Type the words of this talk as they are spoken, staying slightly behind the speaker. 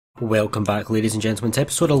Welcome back, ladies and gentlemen, to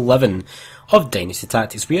episode 11 of Dynasty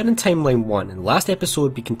Tactics. We are in timeline 1. In the last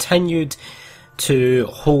episode, we continued to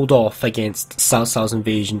hold off against Cao Cao's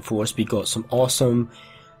invasion force. We got some awesome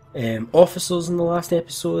officers in the last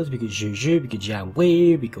episode. We got Zhuo, we got Jiang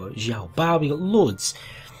Wei, we got Liu Bei, we got loads.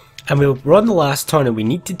 And we're on the last turn, and we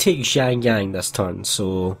need to take Xiang Yang this turn,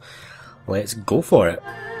 so let's go for it.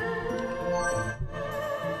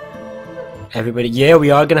 Everybody, yeah,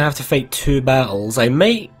 we are going to have to fight 2 battles. I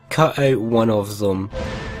might cut out one of them,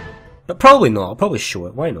 but probably not. I'll probably show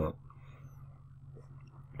it. Why not?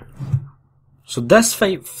 So this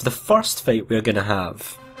fight, the first fight we're going to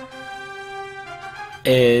have,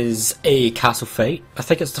 is a castle fight. I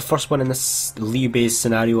think it's the first one in this Liu Bei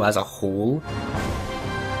scenario as a whole.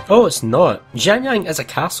 Oh, it's not. Xiang Yang is a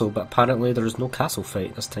castle, but apparently there is no castle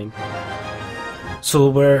fight this time. So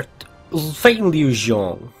we're fighting Liu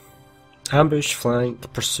Zhong. Ambush,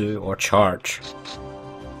 flank, pursue, or charge.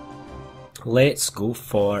 Let's go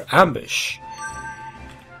for ambush.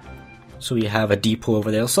 So we have a depot over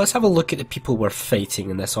there. So let's have a look at the people we're fighting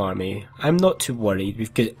in this army. I'm not too worried.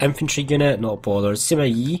 We've got infantry unit, not bothered.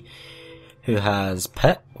 Sima Yi, who has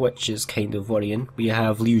pit, which is kind of worrying. We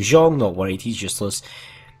have Liu Zhong, not worried, he's useless.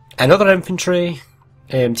 Another infantry,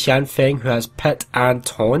 Tian Feng, who has pit and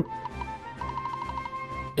taunt.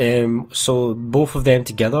 So both of them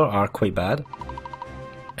together are quite bad.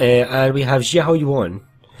 And we have Xiao Yuan,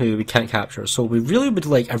 who we can't capture. So I really would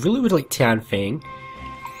like Tian Feng.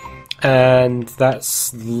 And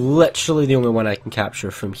that's literally the only one I can capture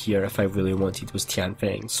from here if I really wanted was Tian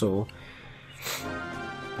Feng. So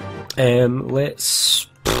let's,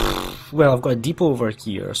 well, I've got a depot over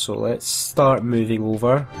here, so let's start moving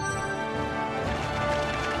over.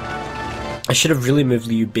 I should have really moved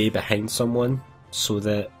Liu Bei behind someone, so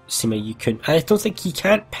that Sima Yi couldn't. I don't think he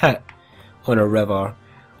can't pit on a river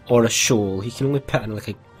or a shoal. He can only pit on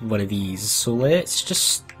like one of these. So let's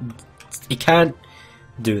just. He can't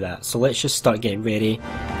do that. So let's just start getting ready.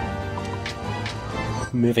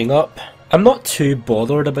 Moving up. I'm not too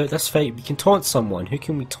bothered about this fight. We can taunt someone. Who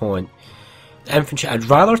can we taunt? Infantry. I'd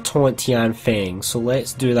rather taunt Tian Feng. So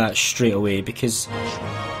let's do that straight away, because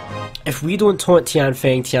if we don't taunt Tian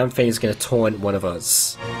Feng is going to taunt one of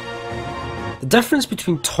us. The difference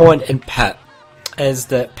between taunt and pit is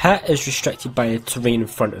that pit is restricted by the terrain in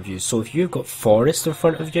front of you. So if you've got forest in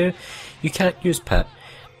front of you, you can't use pit,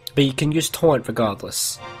 but you can use taunt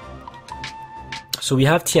regardless. So we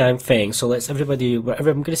have Tian Feng, so let's everybody,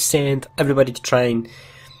 whatever, I'm going to send everybody to try and,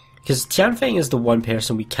 because Tian Feng is the one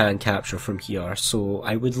person we can capture from here, so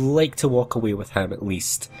I would like to walk away with him at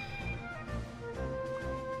least.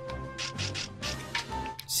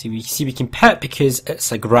 See, we can pit because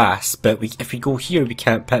it's a grass, but if we go here, we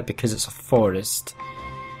can't pit because it's a forest.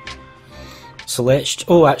 So let's.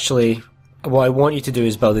 Oh, actually, what I want you to do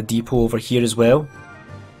is build a depot over here as well.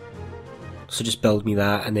 So just build me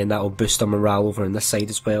that, and then that will boost our morale over on this side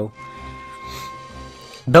as well.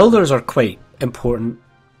 Builders are quite important,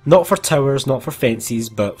 not for towers, not for fences,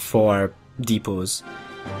 but for depots.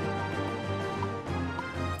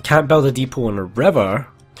 Can't build a depot on a river.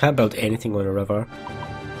 Can't build anything on a river.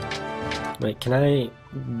 Right, can I?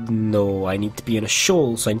 No, I need to be in a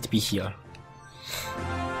shoal, so I need to be here.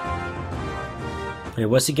 Right,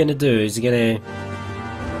 what's he gonna do? Is he gonna...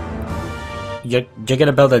 You're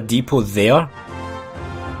gonna build a depot there?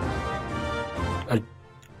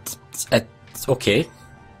 Okay.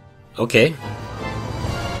 Okay.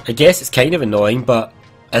 I guess it's kind of annoying, but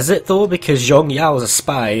is it though? Because Zhong Yao is a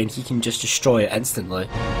spy and he can just destroy it instantly.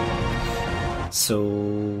 So...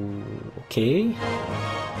 okay.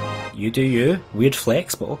 You do you. Weird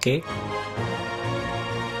flex, but okay.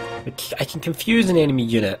 I can confuse an enemy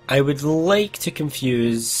unit. I would like to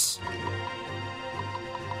confuse...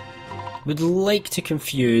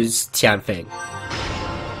 Tian Feng.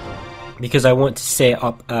 Because I want to set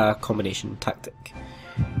up a combination tactic.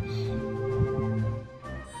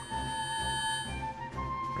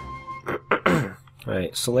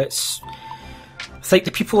 Right, so let's... It's like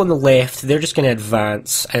the people on the left, they're just going to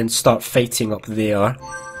advance and start fighting up there.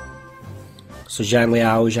 So Zhang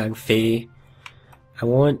Liao, Zhang Fei. I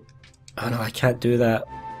want... Oh no, I can't do that.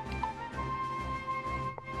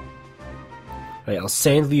 Right, I'll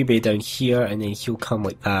send Liu Bei down here and then he'll come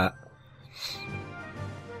like that.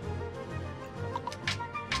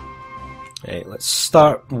 Right, let's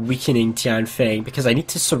start weakening Tian Feng because I need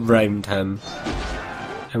to surround him.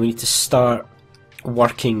 And we need to start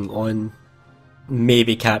working on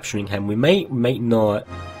maybe capturing him. We might not.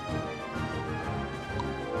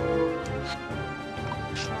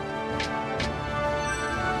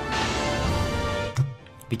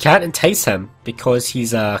 We can't entice him because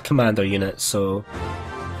he's a commander unit, so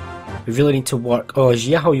We really need to work. Oh,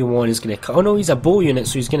 Jiao Yuan is going to cut. Oh no, he's a bow unit,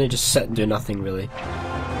 so he's going to just sit and do nothing really.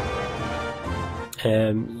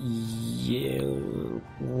 Yeah,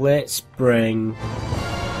 let's bring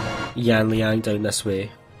Yan Liang down this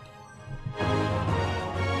way.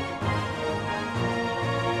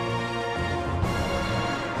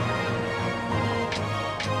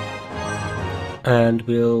 And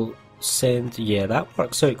we'll send, yeah, that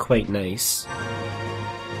works out quite nice.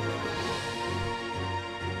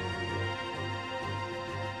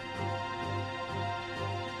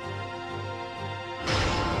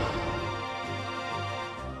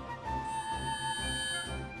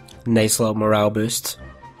 Nice little morale boost.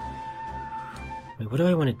 Wait, what do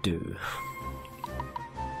I want to do?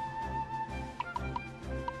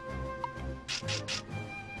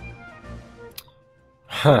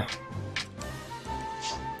 Huh.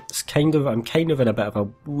 It's kind of, I'm kind of in a bit of a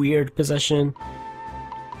weird position.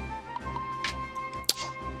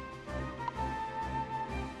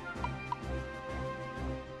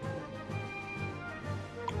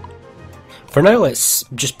 For now, let's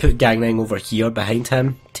just put Gang Nang over here behind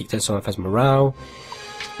him, take down some of his morale,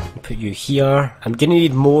 put you here. I'm gonna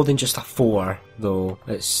need more than just a 4, though.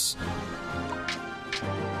 I'm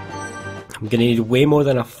gonna need way more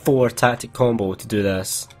than a 4 tactic combo to do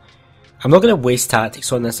this. I'm not gonna waste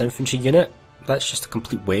tactics on this infantry unit, that's just a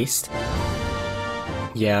complete waste.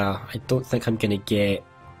 Yeah, I don't think I'm gonna get...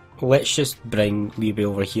 Let's just bring Liu Bei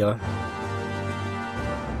over here.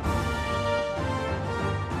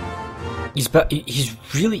 He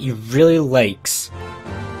really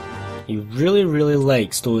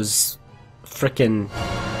likes those frickin'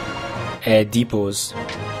 depots.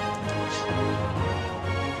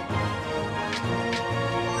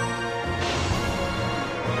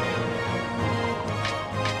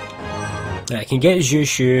 I can get Zhu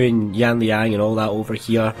Shu and Yan Liang and all that over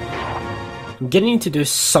here. I'm gonna need to do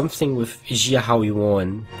something with Jiao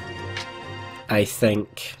Yuan, I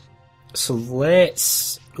think. So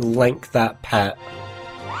let's link that pit.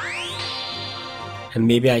 And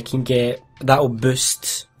maybe I can get... That'll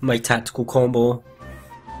boost my tactical combo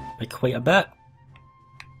by quite a bit.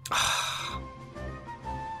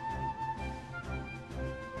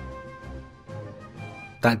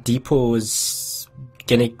 That depot is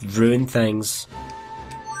gonna ruin things.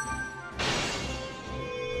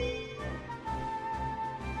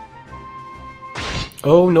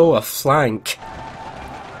 Oh no, a flank.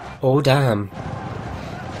 Oh damn.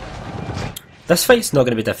 This fight's not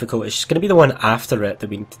going to be difficult, it's just going to be the one after it that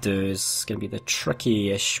we need to do is going to be the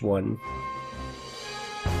tricky-ish one.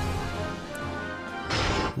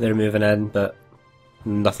 They're moving in, but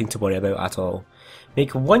nothing to worry about at all.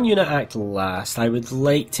 Make one unit act last. I would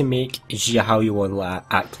like to make Jiao Yuan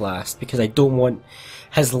act last, because I don't want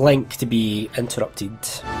his link to be interrupted.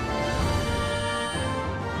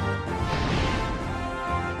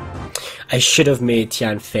 I should have made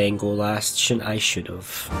Tianfeng go last, shouldn't I? Should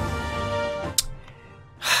have.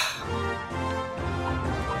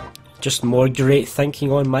 Just more great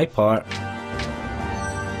thinking on my part.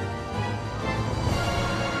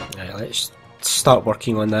 Right, let's start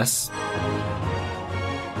working on this.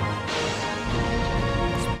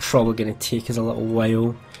 It's probably going to take us a little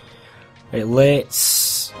while. Right,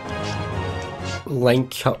 let's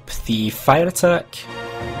link up the fire attack.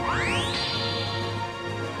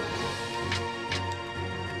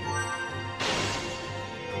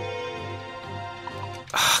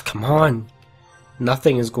 Ah, come on.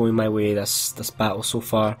 Nothing is going my way this battle so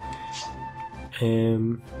far.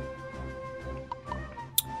 Yeah,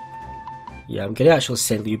 I'm gonna actually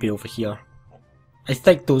send Liu Bei over here. I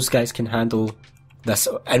think those guys can handle this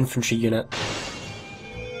infantry unit.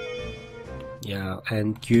 Yeah,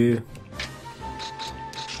 and you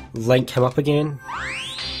link him up again.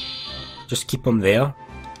 Just keep him there.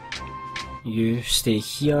 You stay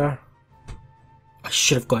here. I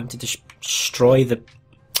should have got him to destroy the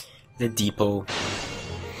depot.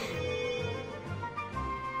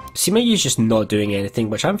 Sima Yi's just not doing anything,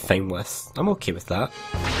 which I'm fine with. I'm okay with that.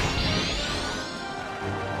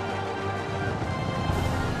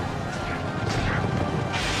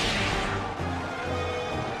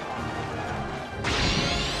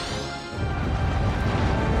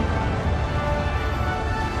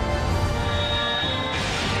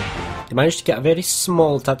 They managed to get a very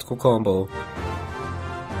small tactical combo.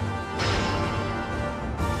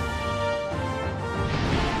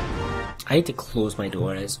 I had to close my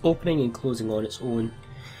door. It's opening and closing on its own.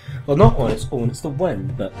 Well, not on its own, it's the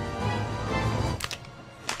wind, but...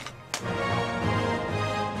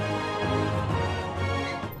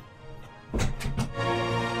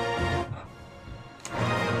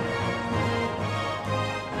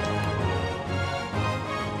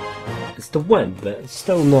 is to win, but it's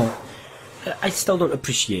still not. I still don't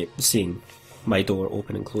appreciate seeing my door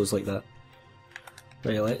open and close like that.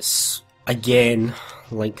 Right, let's again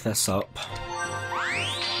link this up.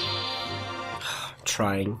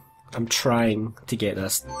 I'm trying to get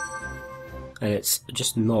this, and it's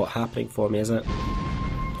just not happening for me, is it?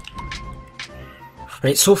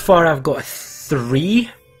 Right, so far I've got 3.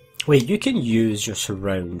 Wait, you can use your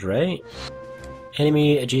surround, right?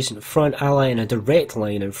 Enemy adjacent front, ally in a direct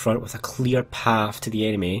line in front with a clear path to the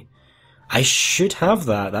enemy. I should have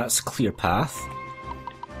that, that's a clear path.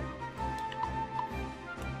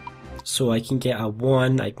 So I can get a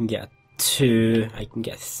 1, I can get a 2, I can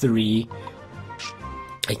get a 3,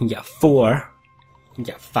 I can get a 4, I can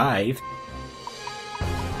get a 5.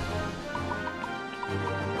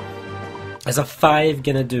 Is a 5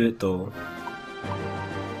 gonna do it though?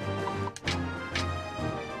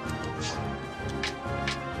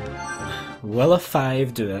 Will a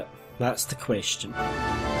 5 do it? That's the question.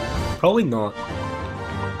 Probably not.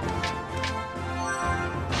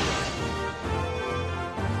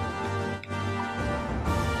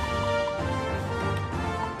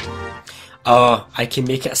 Oh, I can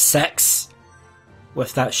make it a 6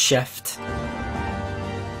 with that shift.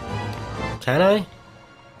 Can I?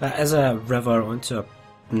 That is a river onto a...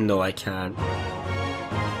 No, I can't.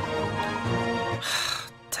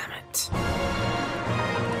 Damn it.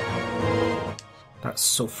 That's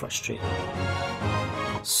so frustrating.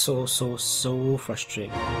 So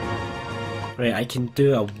frustrating. Right, I can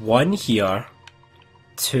do a 1 here,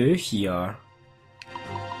 2 here,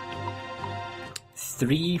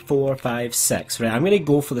 3, 4, 5, 6. Right, I'm gonna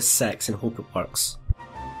go for the 6 and hope it works.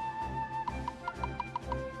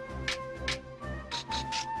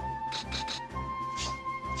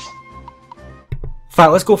 In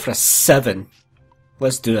fact, let's go for a 7.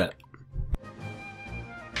 Let's do it.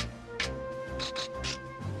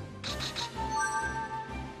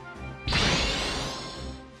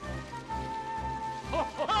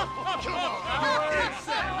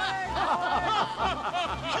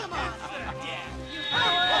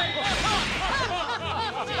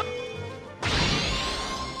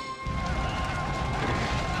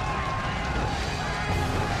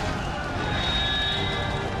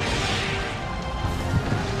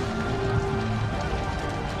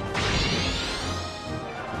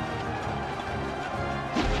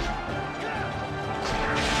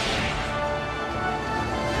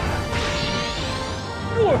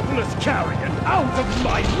 Worthless carrion, out of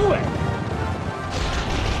my way!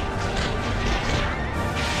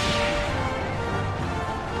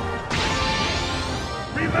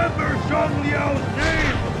 Remember Xiang Liao's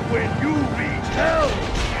name when you reach hell!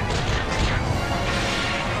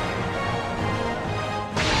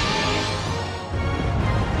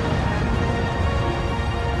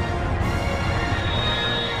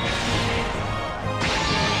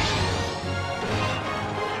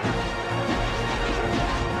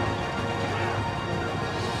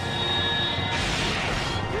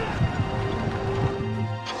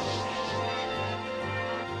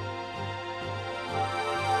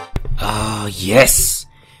 Oh, yes!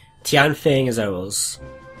 Tianfeng is ours.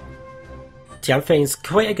 Tianfeng's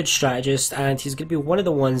quite a good strategist, and he's going to be one of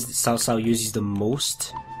the ones that Cao Cao uses the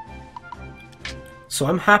most. So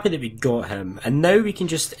I'm happy that we got him, and now we can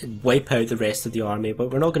just wipe out the rest of the army, but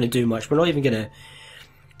we're not going to do much. We're probably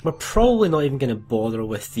not even going to bother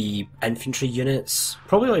with the infantry units.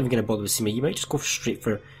 Probably not even going to bother with Sima. You might just go straight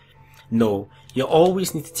for... No, you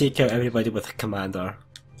always need to take out everybody with a commander,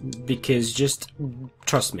 because just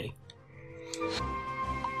trust me.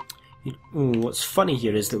 What's funny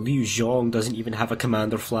here is that Liu Zhong doesn't even have a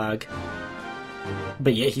commander flag,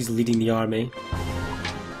 but yet he's leading the army.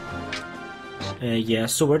 Yeah,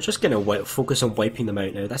 so we're just going to focus on wiping them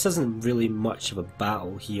out now. This isn't really much of a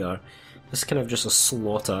battle here. This is kind of just a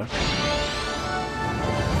slaughter.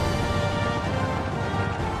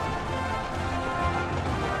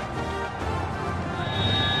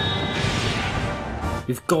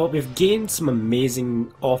 We've gained some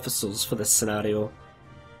amazing officers for this scenario.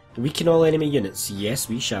 Weaken all enemy units. Yes,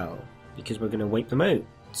 we shall, because we're going to wipe them out.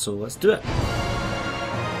 So let's do it.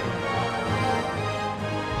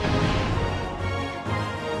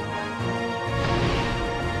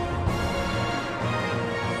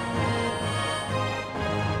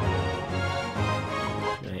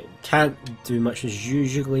 Right, can't do much with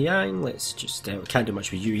Zhu Yang. Let's just can't do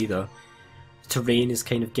much with you either. Terrain is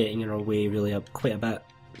kind of getting in our way really quite a bit.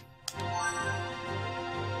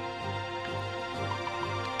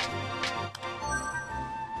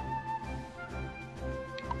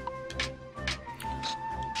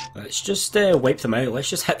 Let's just wipe them out. Let's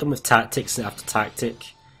just hit them with tactics after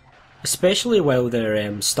tactic. Especially while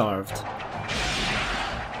they're starved.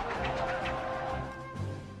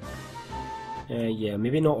 Yeah,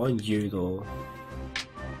 maybe not on you though.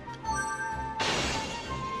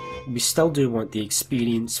 We still do want the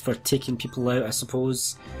experience for taking people out, I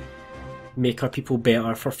suppose. Make our people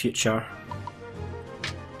better for future.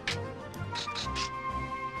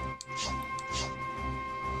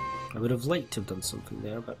 I would have liked to have done something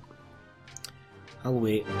there, but I'll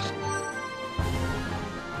wait.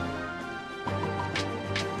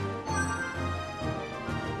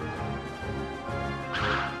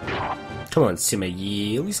 Come on, Sima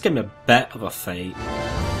Yi, at least give me a bit of a fight.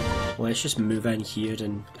 Let's just move in here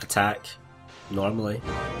and attack normally.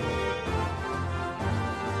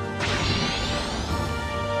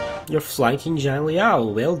 You're flanking Zhang Liao,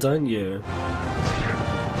 well done you.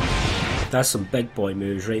 That's some big boy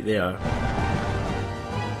moves right there.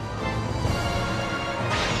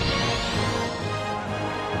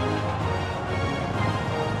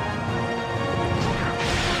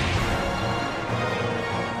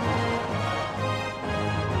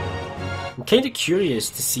 I'm kind of curious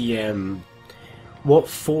to see what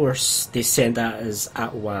force they send at us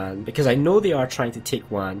at Wan, because I know they are trying to take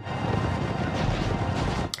Wan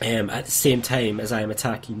at the same time as I am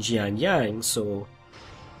attacking Xiang Yang, so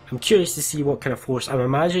I'm curious to see what kind of force. I'm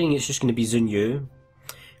imagining it's just going to be Zun Yu.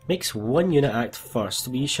 Makes one unit act first.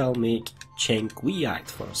 We shall make Chen Gui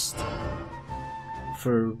act first.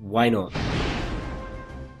 For why not?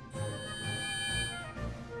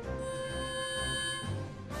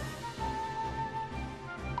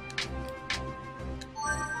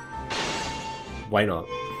 Why not?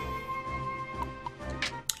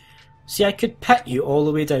 See, I could pit you all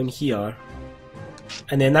the way down here,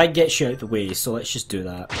 and then that gets you out the way, so let's just do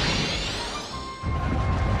that.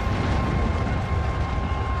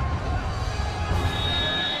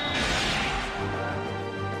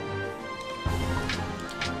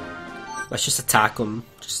 Let's just attack him,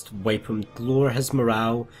 just wipe him, lower his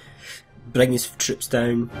morale, bring his troops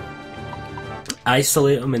down,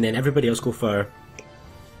 isolate him, and then everybody else go for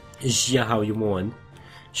Jiao Yuan.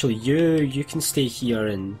 Actually, you can stay here,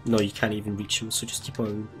 and no, you can't even reach him, so just keep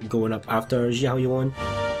on going up after Jiao Yuan.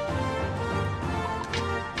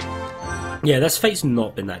 Yeah, this fight's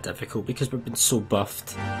not been that difficult because we've been so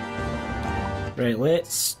buffed. Right,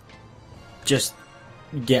 let's just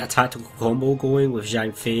get a tactical combo going with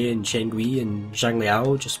Zhang Fei and Chen Gui and Zhang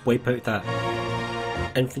Liao. Just wipe out that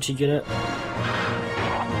infantry unit,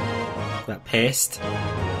 that pest,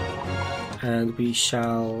 and we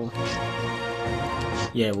shall.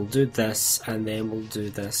 Yeah, we'll do this, and then we'll do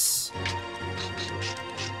this.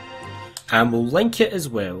 And we'll link it as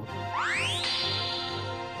well.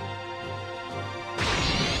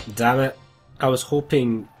 Damn it. I was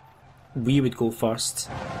hoping we would go first.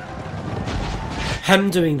 Him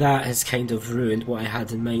doing that has kind of ruined what I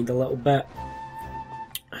had in mind a little bit.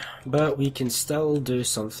 But we can still do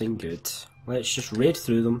something good. Let's just raid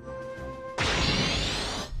through them.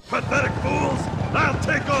 Pathetic fools! I'll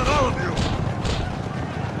take on all of you!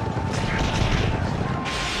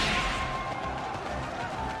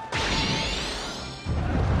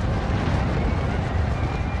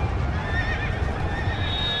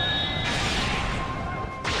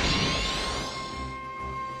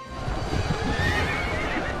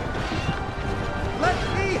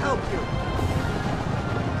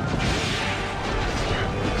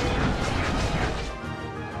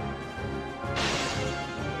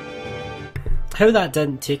 How that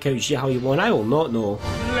didn't take out Jiao Yuan, I will not know.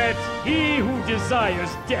 Let he who desires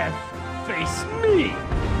death face me!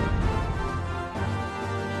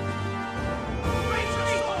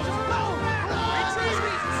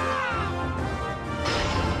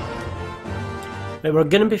 Right, we're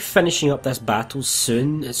going to be finishing up this battle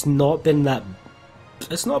soon. It's not been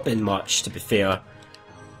much, to be fair.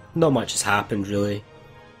 Not much has happened, really.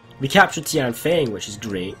 We captured Tianfeng, which is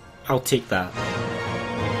great. I'll take that.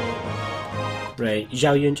 Right,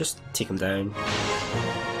 Zhao Yun, just take him down.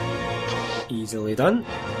 Easily done.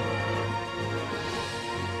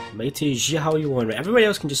 Mighty Jiao Yuan. Right, everybody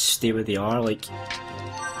else can just stay where they are. Like,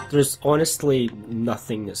 there's honestly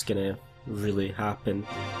nothing that's gonna really happen.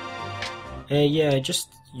 Yeah,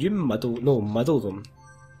 just you muddle them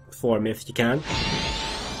for me if you can.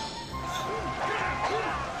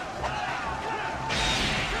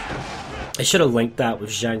 I should have linked that with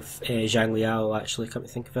Zhang Liao, actually, come to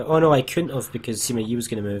think of it. Oh no, I couldn't have because Sima Yi was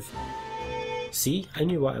going to move. See? I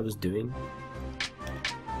knew what I was doing.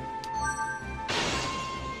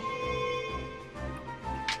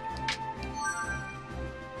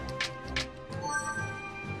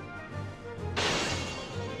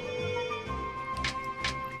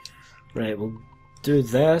 Right, we'll do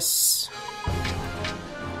this.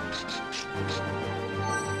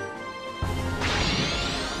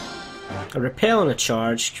 A repel and a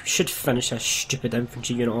charge should finish this stupid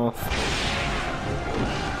infantry unit off.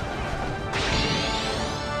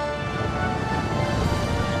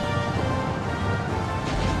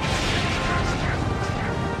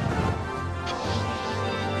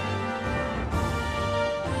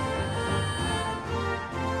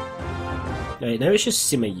 Right, now it's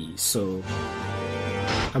just Sima Yi, so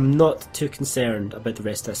I'm not too concerned about the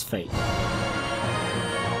rest of this fight.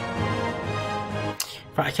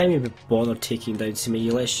 In fact, I can't even be bothered taking down Sima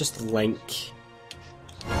Yi. Let's just link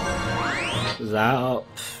that up,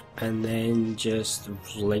 and then just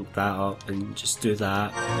link that up, and just do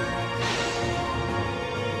that.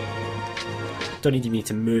 Don't need me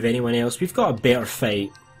to move anyone else. We've got a better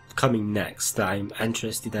fight coming next that I'm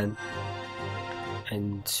interested in.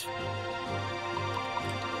 And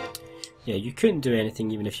yeah, you couldn't do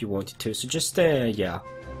anything even if you wanted to, so just, yeah.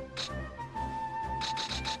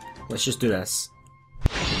 Let's just do this.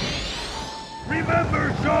 Remember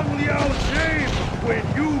Zhang Liao's name when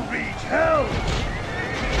you reach hell!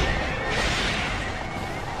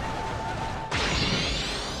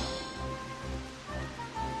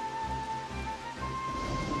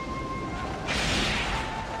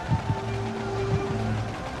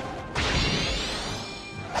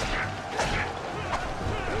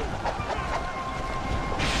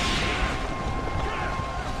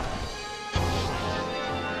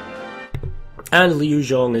 And Liu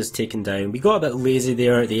Zhong is taken down. We got a bit lazy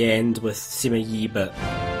there at the end with Sima Yi, but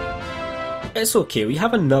it's okay. We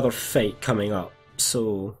have another fight coming up,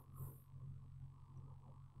 so...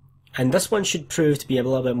 And this one should prove to be a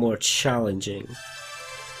little bit more challenging.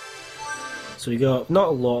 So we got not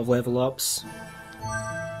a lot of level ups.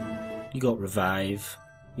 You got Revive.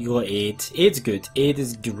 You got Aid. Aid's good. Aid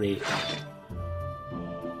is great.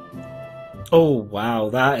 Oh wow,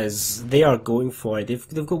 that is... They are going for it.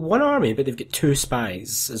 They've got one army, but they've got 2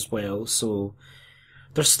 spies as well, so...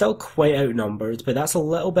 They're still quite outnumbered, but that's a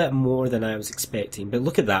little bit more than I was expecting. But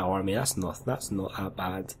look at that army, that's not that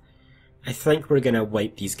bad. I think we're gonna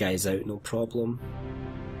wipe these guys out, no problem.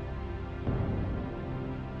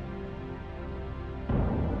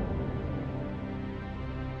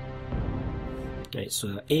 Right,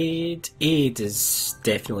 so Aid is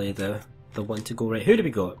definitely the one to go. Right, who do we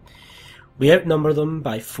got? We outnumber them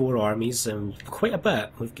by 4 armies, and quite a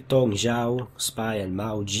bit. We've got Dong Zhao, Spy, and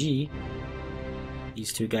Mao Ji.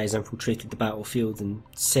 These 2 guys infiltrated the battlefield and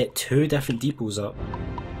set 2 different depots up.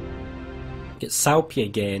 We get Cao Pi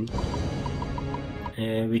again.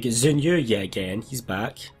 We get Zun Yu yet again, he's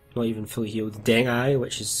back. Not even fully healed. Deng Ai,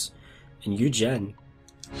 which is in Yu Jin.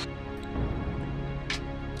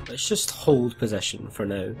 Let's just hold position for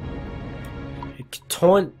now.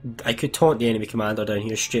 I could taunt the enemy commander down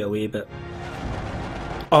here straight away, but...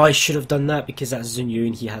 Oh, I should have done that because that's Zun Yu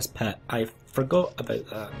and he has Pit. I forgot about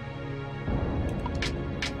that.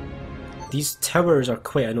 These towers are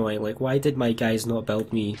quite annoying, like why did my guys not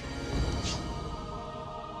build me?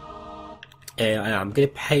 I'm gonna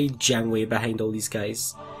hide Jiang Wei behind all these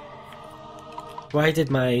guys. Why did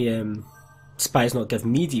my spies not give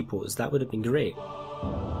me depots? That would have been great.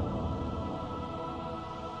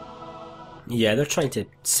 Yeah, they're trying to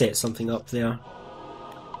set something up there.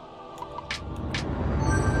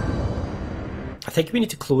 I think we need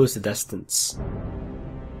to close the distance.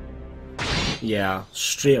 Yeah,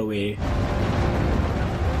 straight away.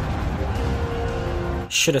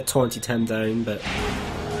 Should have taunted him down, but...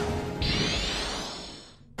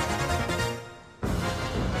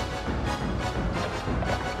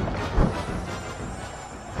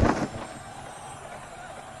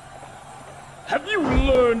 Have you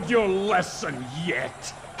learned your lesson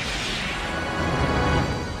yet?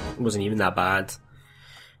 It wasn't even that bad.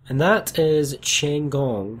 And that is Cheng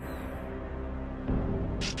Gong.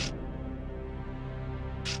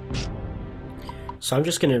 So I'm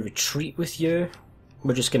just going to retreat with you.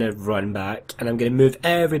 We're just going to run back. And I'm going to move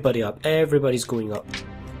everybody up. Everybody's going up.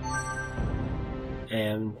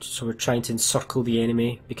 And so we're trying to encircle the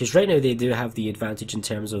enemy. Because right now they do have the advantage in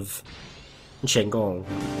terms of Cheng Gong.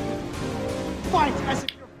 Fight as if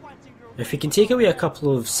you're fighting your... If we can take away a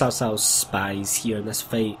couple of Cao Cao's spies here in this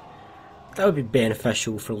fight, that would be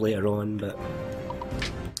beneficial for later on, but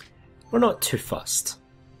we're not too fussed,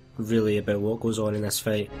 really, about what goes on in this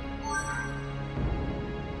fight.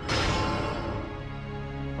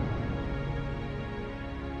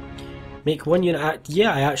 Make one unit...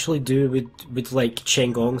 Yeah, I actually would like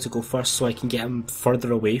Cheng Gong to go first so I can get him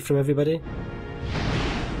further away from everybody.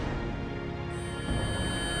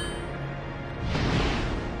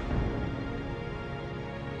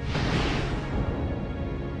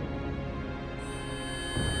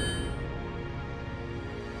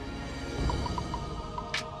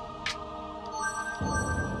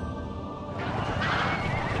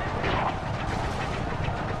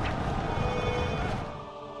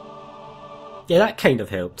 Yeah, that kind of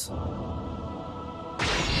helped.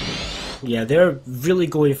 Yeah, they're really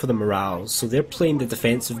going for the morale, so they're playing the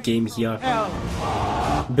defensive game here.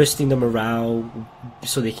 Boosting the morale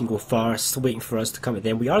so they can go first, waiting for us to come at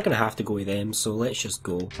them. We are going to have to go with them, so let's just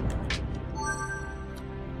go.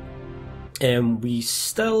 We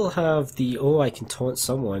still have the... Oh, I can taunt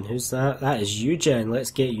someone. Who's that? That is you, Jen.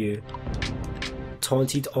 Let's get you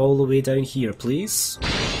taunted all the way down here, please.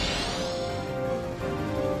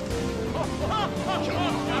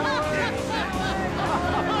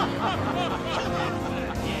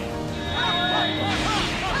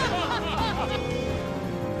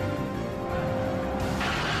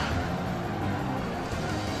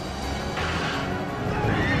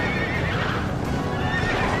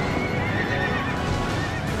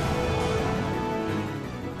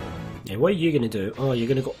 What are you going to do? Oh, you're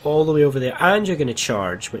going to go all the way over there and you're going to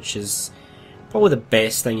charge, which is probably the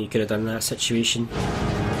best thing you could have done in that situation.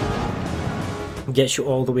 Gets you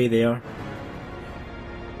all the way there.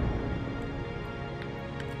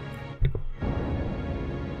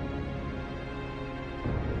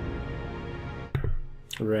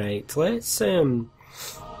 Right, let's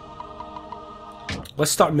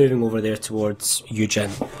start moving over there towards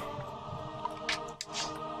Eugen.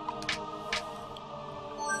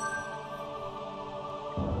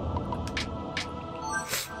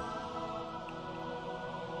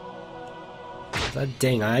 That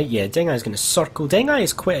Deng Ai? Yeah, Deng Ai's going to circle. Deng Ai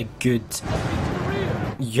is quite a good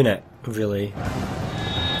unit, really.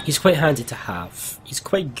 He's quite handy to have. He's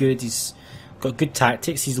quite good, he's got good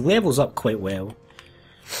tactics, he levels up quite well.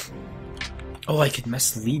 Oh, I could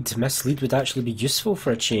mislead. Mislead would actually be useful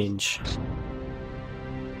for a change.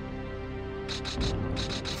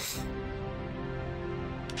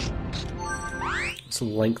 Let's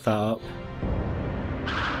link that up.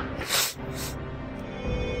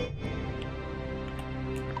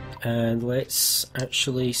 And let's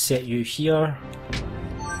actually set you here.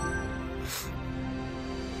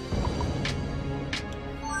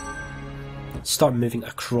 Start moving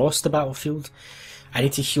across the battlefield. I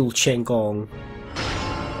need to heal Chen Gong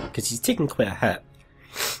because he's taking quite a hit.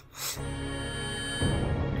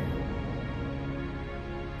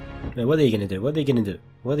 Now what are they going to do? What are they going to do?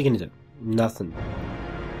 What are they going to do? Nothing.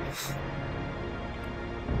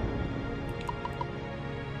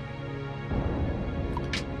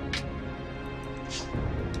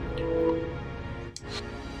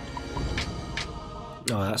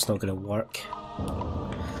 Oh, that's not going to work.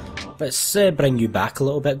 Let's bring you back a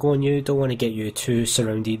little bit, go on you. Don't want to get you too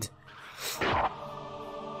surrounded.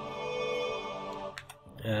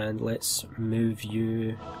 And let's move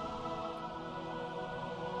you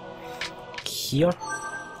here.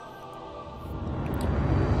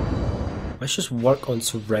 Let's just work on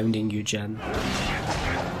surrounding you, Jen.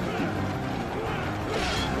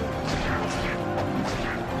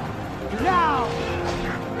 Now!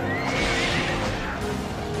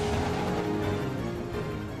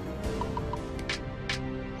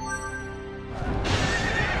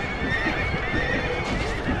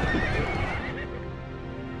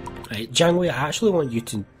 Right, Jiang Wei, I actually want you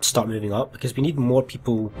to start moving up because we need more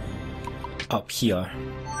people up here.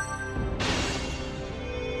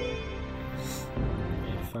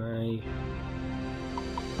 If I...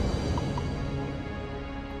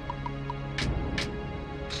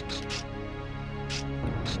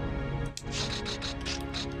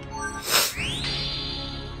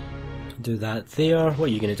 do that there, what are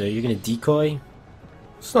you going to do? You're going to decoy?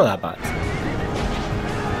 It's not that bad.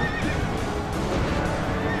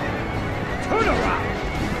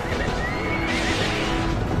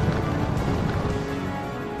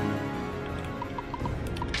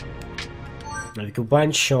 Now we could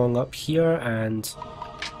ban Xiang up here, and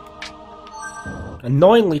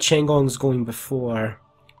annoyingly Chen Gong's going before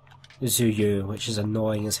Zhu Yu, which is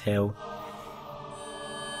annoying as hell.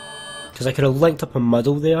 Because I could have linked up a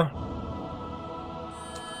muddle there.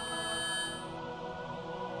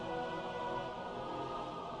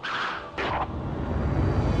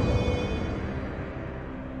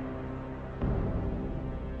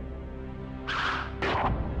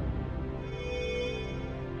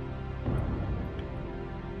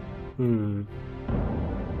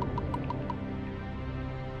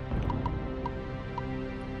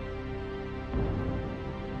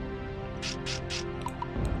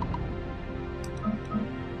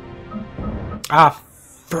 Ah,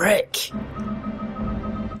 frick!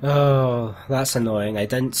 Oh, that's annoying. I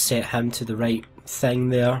didn't set him to the right thing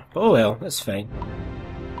there. Oh well, that's fine.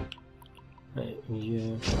 Right,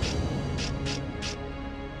 yeah.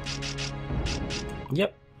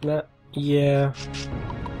 Yep, that, yeah.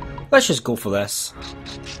 Let's just go for this.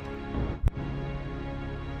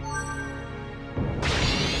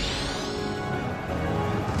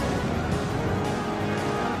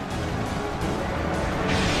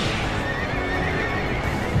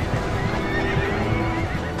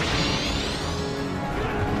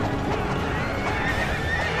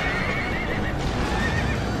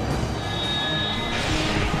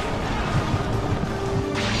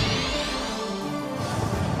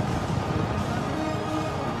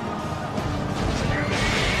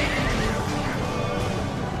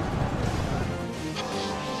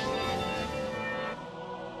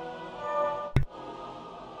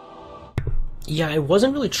 Yeah, I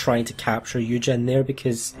wasn't really trying to capture Eugen there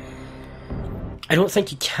because I don't think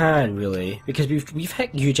you can really, because we've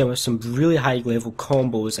hit Eugen with some really high level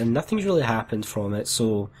combos and nothing's really happened from it,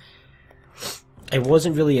 so I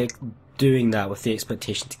wasn't really doing that with the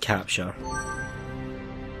expectation to capture.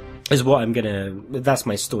 Is what that's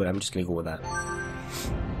my story, I'm just gonna go with that.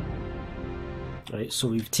 Right, so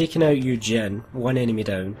we've taken out Eugen, one enemy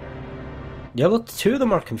down. The other two of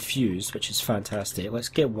them are confused, which is fantastic. Let's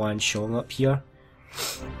get Wan Xiong up here.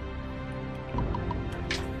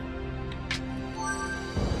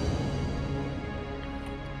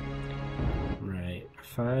 Right,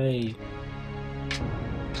 if I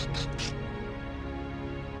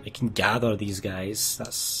can gather these guys,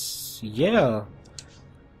 that's... yeah.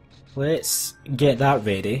 Let's get that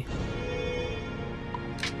ready.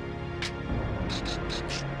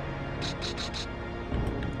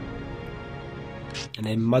 And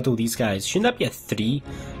then muddle these guys. Shouldn't that be a 3?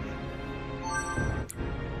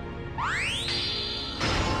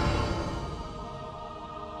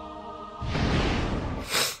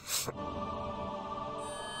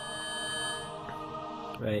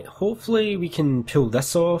 Right, hopefully we can pull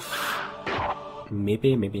this off.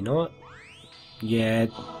 Maybe, maybe not. Yeah.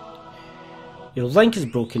 Your link is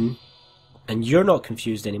broken. And you're not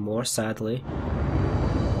confused anymore, sadly.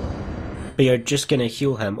 But you're just gonna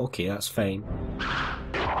heal him. Okay, that's fine.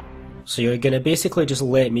 So you're gonna basically just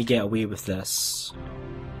let me get away with this.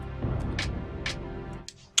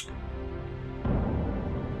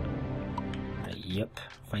 Right, yep,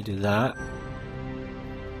 if I do that.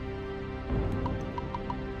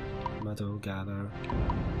 Muddle, gather,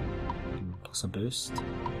 plus a boost.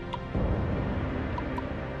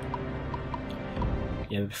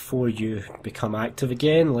 Yeah, before you become active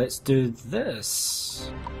again, let's do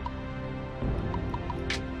this.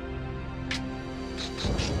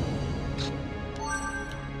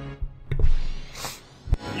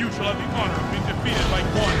 You shall have the honor of being defeated like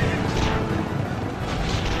one.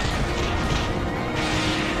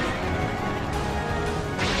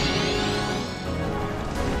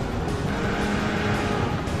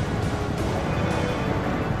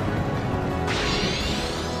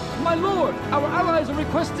 My lord, our allies are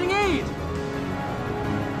requesting aid!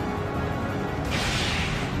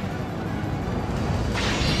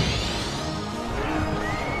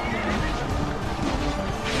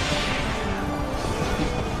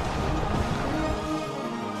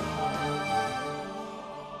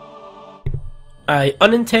 I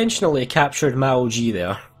unintentionally captured Mao Ji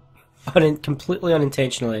there. Completely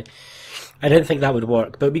unintentionally. I didn't think that would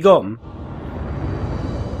work, but we got him.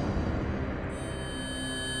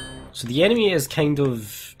 So the enemy is kind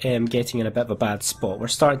of getting in a bit of a bad spot. We're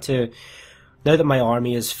starting to, now that my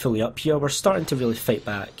army is fully up here, we're starting to really fight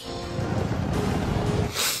back.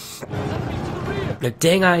 Now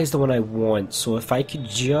Deng Ai is the one I want, so if I could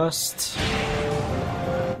just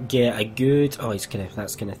get a good, oh that's gonna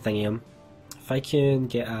thingy him. If I can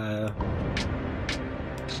get a,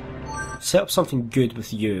 set up something good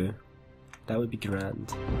with you, that would be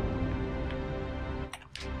grand.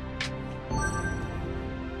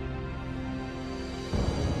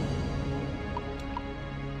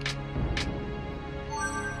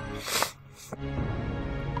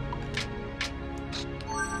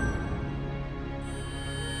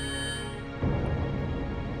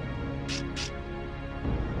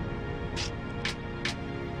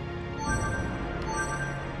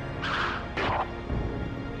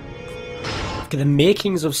 The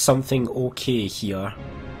makings of something okay here.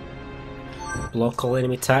 Block all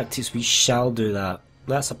enemy tactics, we shall do that.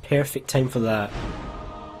 That's a perfect time for that.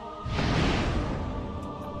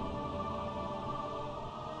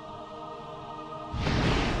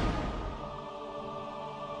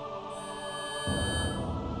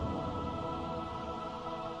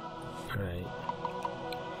 Right.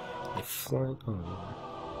 I flank. Oh.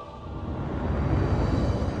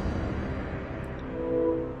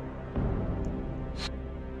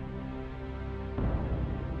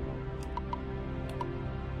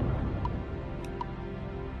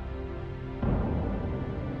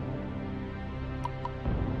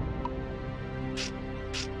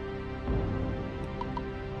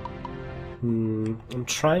 I'm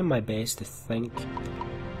trying my best to think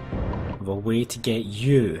of a way to get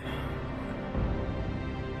you.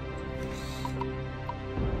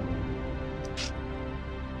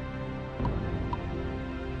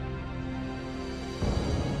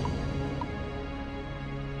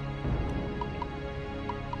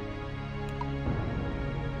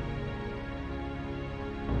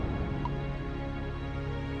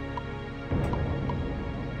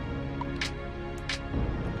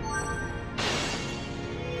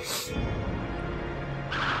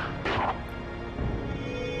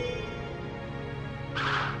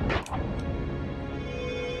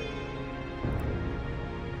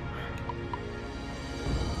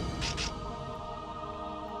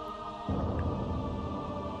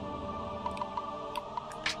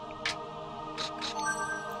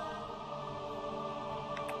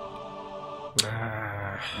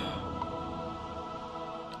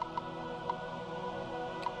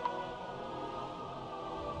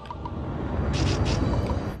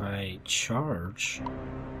 charge.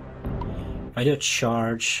 If I do a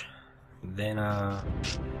charge, then a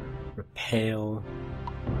repel,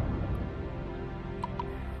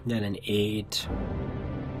 then an aid,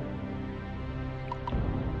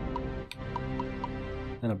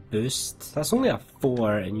 and a boost. That's only a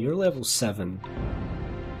 4 and you're level 7.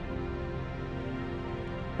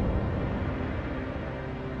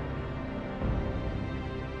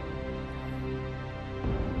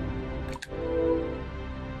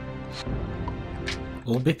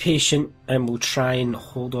 We'll be patient and we'll try and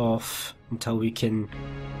hold off until we can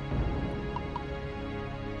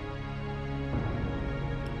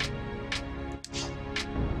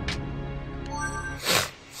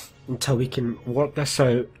work this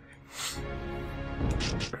out.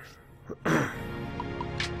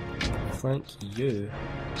 Flank you.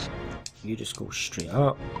 You just go straight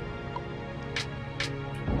up.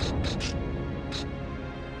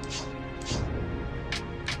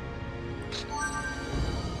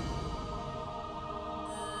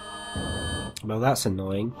 Well, that's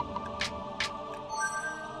annoying.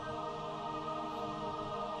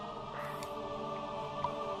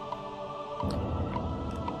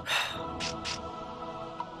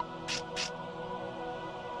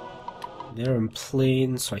 They're in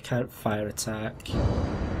plane, so I can't fire attack.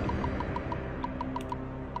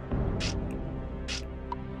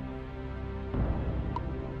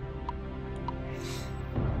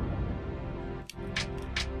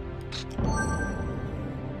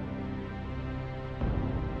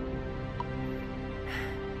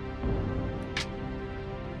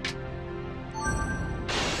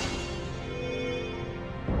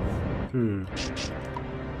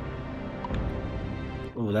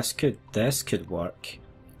 Oh, this could work.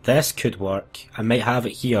 This could work. I might have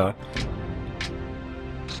it here.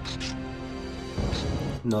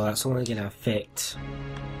 No, that's only gonna affect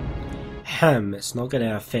him. It's not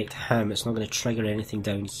gonna affect him. It's not gonna trigger anything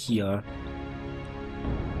down here.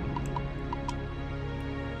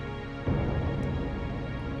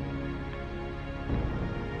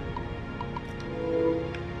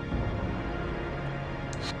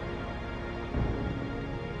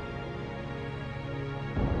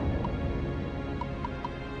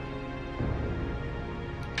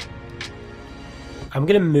 I'm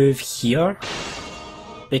gonna move here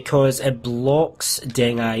because it blocks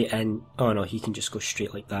Deng Ai and oh no, he can just go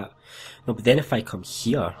straight like that. No, but then if I come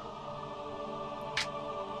here,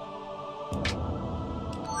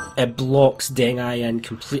 it blocks Deng Ai in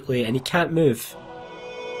completely and he can't move.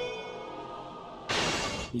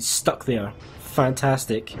 He's stuck there.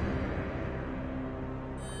 Fantastic.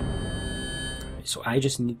 So I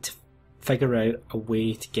just need to figure out a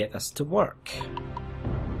way to get this to work.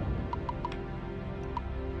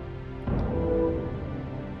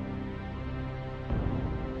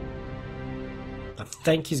 I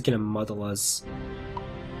think he's gonna muddle us.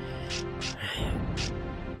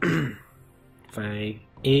 If I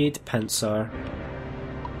aid pincer,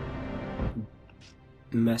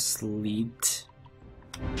 mislead,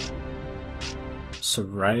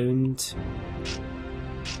 surround,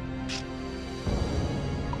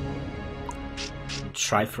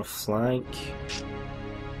 try for a flank,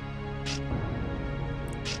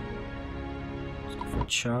 let's go for a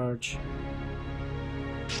charge.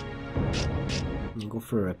 And go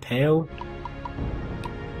for a repel.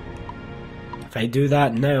 If I do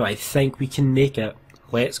that now, I think we can make it.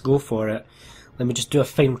 Let's go for it. Let me just do a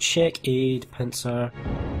final check. Aid, pincer.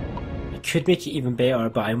 I could make it even better,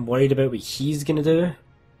 but I'm worried about what he's gonna do.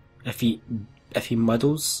 If he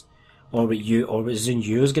muddles, or what Zhun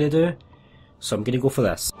Yu's gonna do. So I'm gonna go for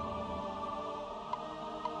this.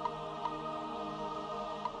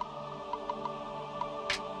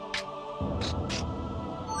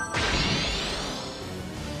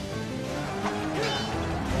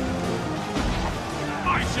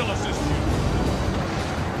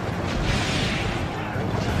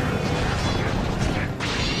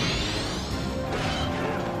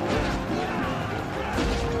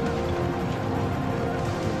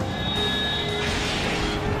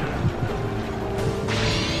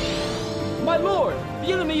 My lord,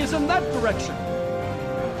 the enemy is in that direction.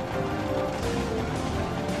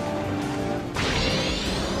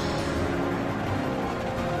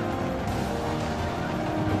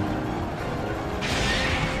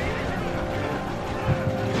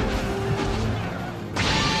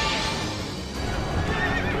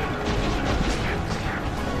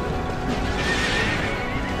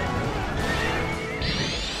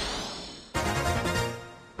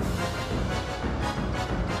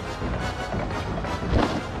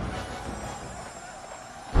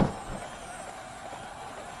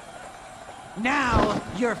 Now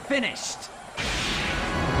you're finished.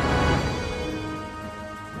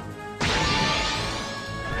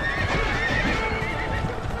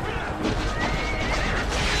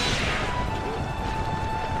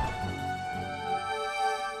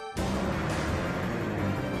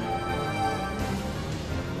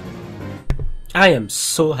 I am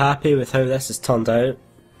so happy with how this has turned out.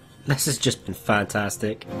 This has just been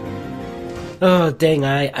fantastic. Oh, Deng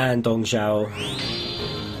Ai and Dong Zhao.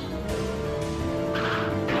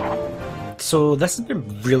 So this has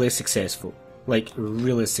been really successful. Like,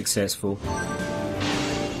 really successful.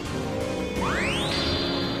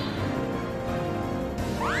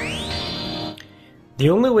 The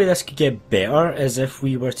only way this could get better is if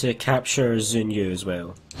we were to capture Zun Yu as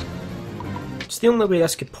well. It's the only way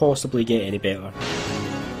this could possibly get any better.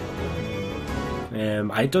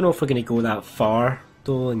 I don't know if we're going to go that far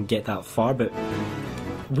though and get that far, but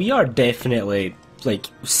we are definitely like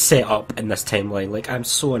set up in this timeline. Like, I'm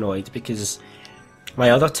so annoyed because my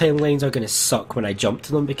other timelines are going to suck when I jump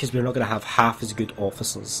to them because we're not going to have half as good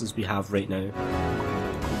officers as we have right now.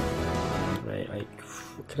 Right,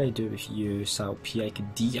 what can I do with you, Cao Pi?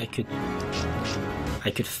 I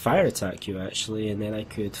could fire attack you actually, and then I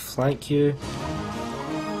could flank you.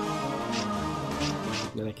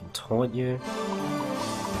 And then I can taunt you.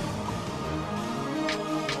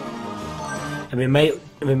 And we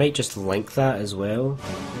might just link that as well.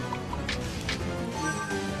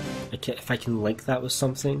 If I can link that with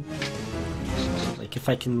something. Like if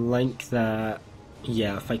I can link that,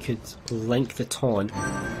 yeah, if I could link the taunt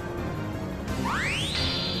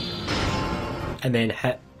and then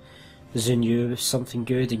hit Zun Yu with something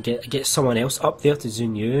good and get someone else up there to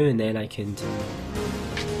Zun Yu, and then I can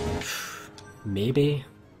maybe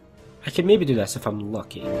do this if I'm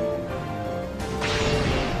lucky.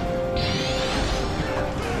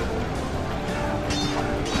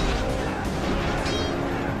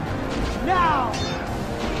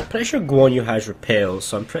 Pretty sure Guan Yu has repel,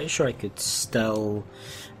 so I'm pretty sure I could still...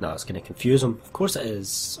 No, it's going to confuse him. Of course it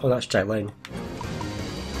is. Oh, that's Jiang Yang.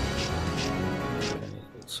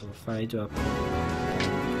 So if I do a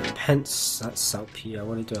pinch, that's Cao Pi. I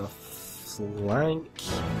want to do a flank.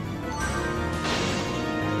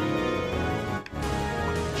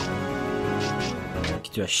 I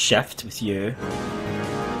could do a shift with you.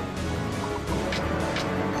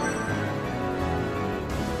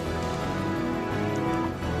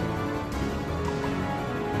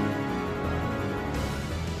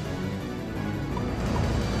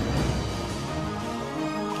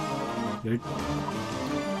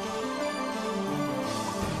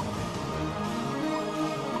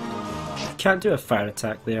 Can't do a fire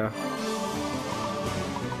attack there.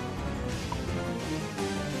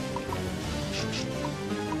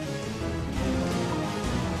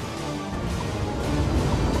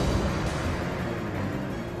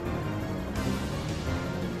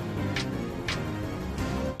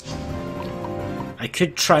 I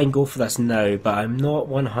could try and go for this now, but I'm not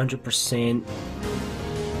 100%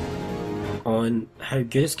 on how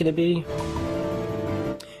good it's going to be.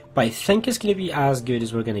 But I think it's going to be as good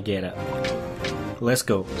as we're going to get it. Let's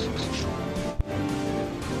go.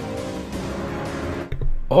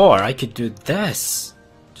 Or I could do this.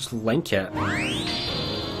 Just link it.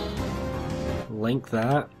 Link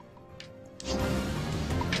that.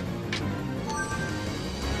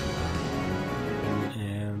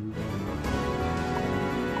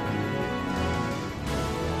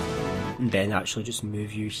 And then actually just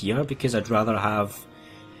move you here because I'd rather have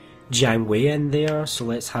Jiang Wei in there, so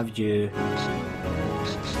let's have you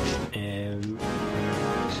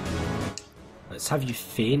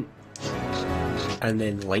faint and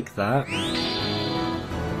then link that.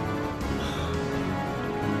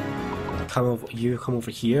 Come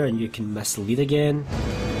over here and you can mislead again.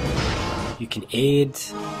 You can aid.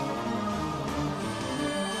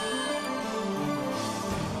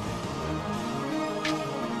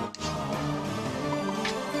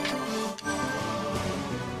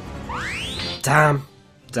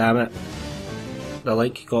 Damn it. The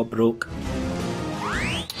link got broke.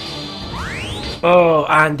 Oh,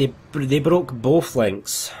 and they broke both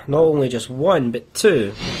links. Not only just one, but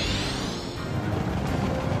two.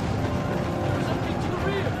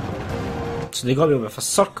 So they got me with a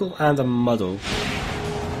circle and a muddle.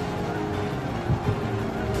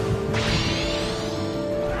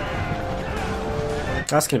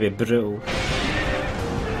 That's gonna be brutal.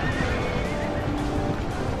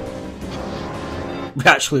 We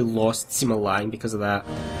actually lost Sima Lang because of that.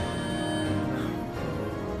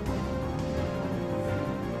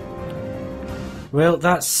 Well,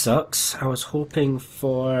 that sucks. I was hoping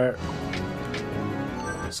for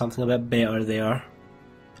something a bit better there.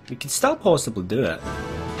 We could still possibly do it.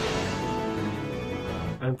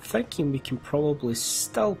 I'm thinking we can probably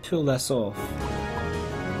still pull this off.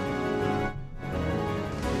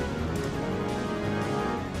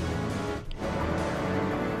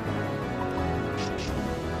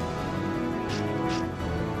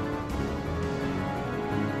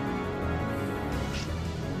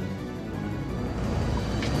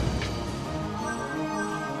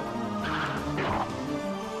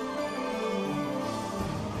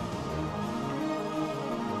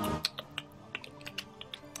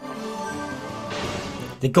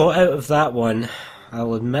 They got out of that one,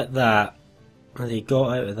 I'll admit that. They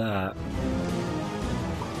got out of that.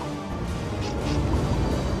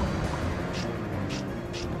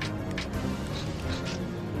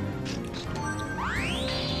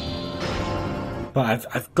 But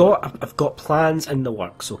I've got plans in the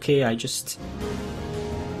works, okay? I just...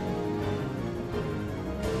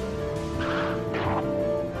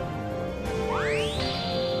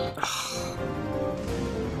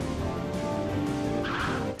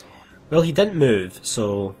 Well, he didn't move,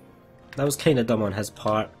 so that was kind of dumb on his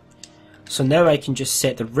part. So now I can just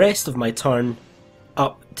set the rest of my turn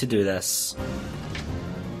up to do this.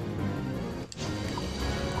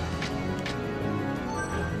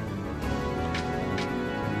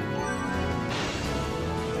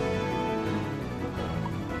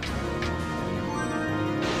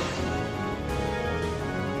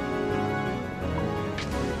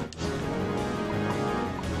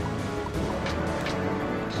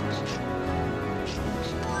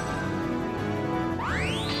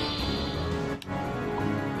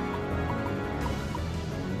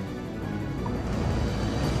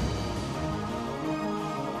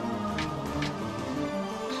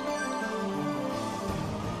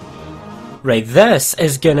 Right, this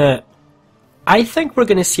is gonna... I think we're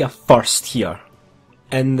gonna see a first here.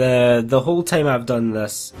 And the whole time I've done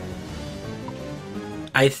this,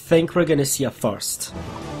 I think we're gonna see a first.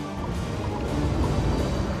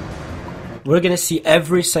 We're gonna see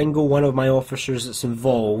every single one of my officers that's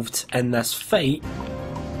involved in this fight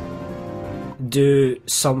do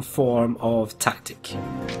some form of tactic.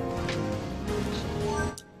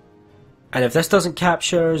 And if this doesn't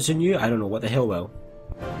capture Zhuo, I don't know what the hell will.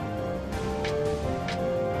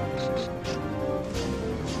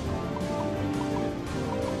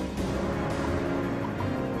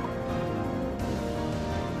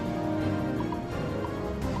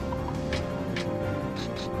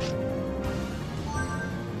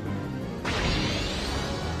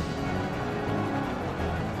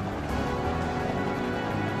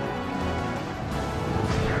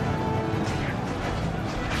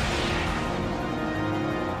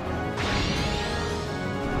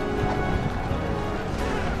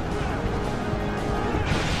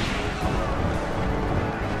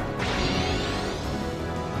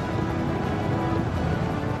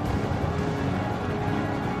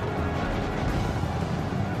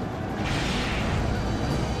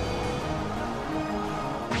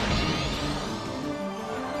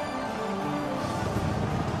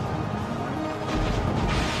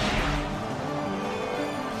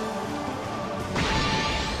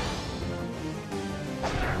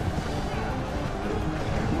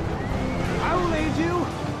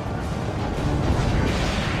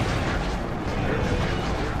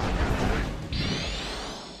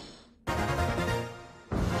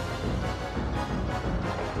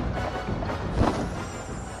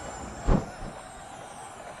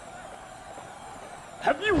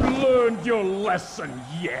 Have you learned your lesson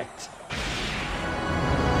yet?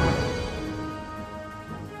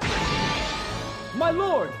 My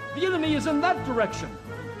lord, the enemy is in that direction.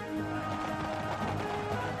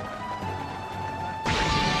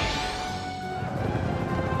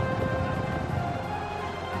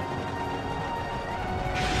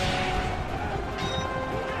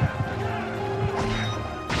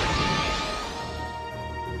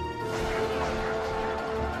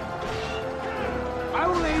 I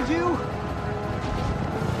will aid you.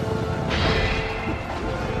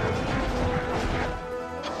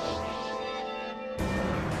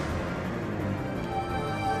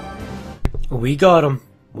 We got him.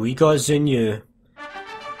 We got Zhuo.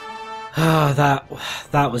 Ah,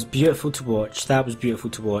 that was beautiful to watch. That was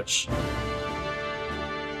beautiful to watch.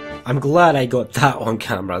 I'm glad I got that on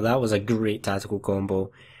camera. That was a great tactical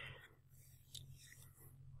combo.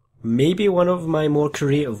 Maybe one of my more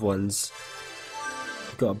creative ones.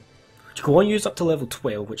 Got a, go on, use up to level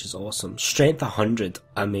 12, which is awesome. Strength 100,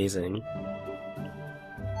 amazing.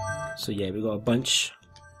 So yeah, we got a bunch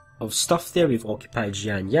of stuff there. We've occupied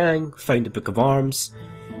Xiang Yang, found the Book of Arms,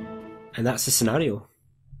 and that's the scenario.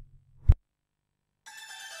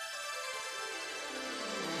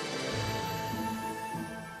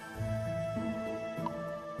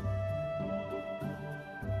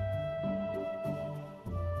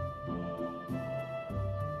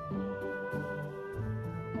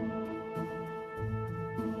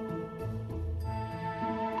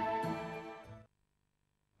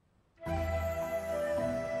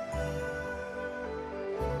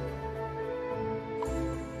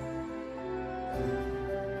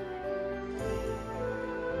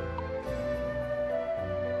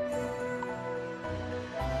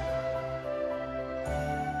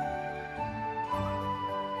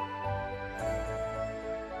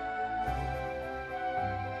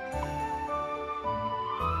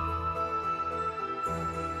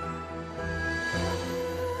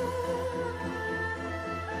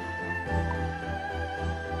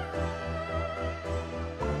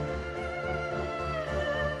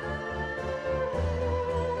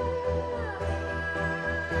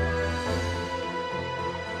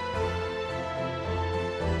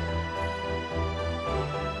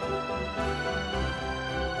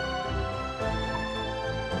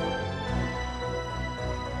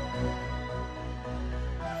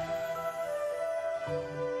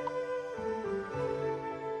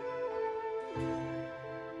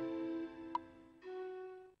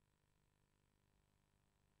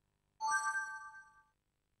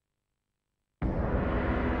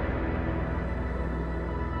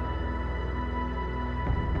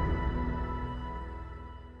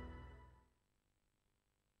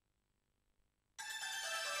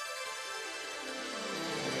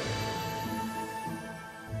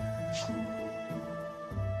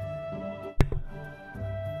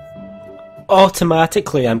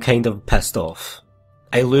 automatically I'm kind of pissed off.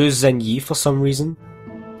 I lose Zhen Yi for some reason.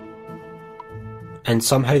 And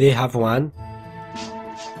somehow they have Wan.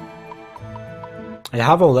 I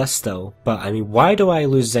have all this still, but I mean, why do I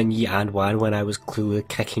lose Zhen Yi and Wan when I was clearly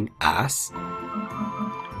kicking ass?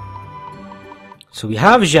 So we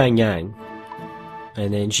have Xiang Yang,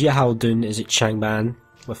 and then Jia Haldun is at Changban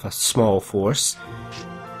with a small force.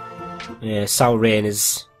 Cao Ren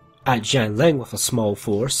is at Jianling with a small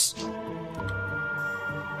force.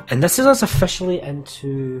 And this is us officially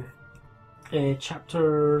into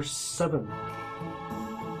Chapter 7.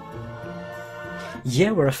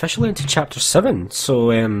 Yeah, we're officially into Chapter 7,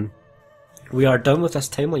 so we are done with this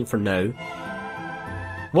timeline for now.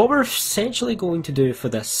 What we're essentially going to do for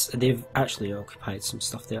this, they've actually occupied some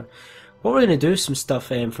stuff there. What we're going to do, some stuff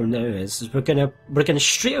from now is we're gonna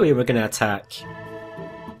straight away we're gonna attack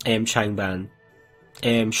Changban.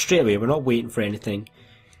 Straight away, we're not waiting for anything.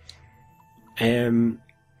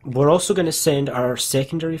 We're also going to send our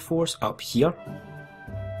secondary force up here.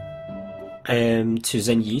 To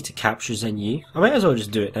Zhen Yi to capture Zhen Yi. I might as well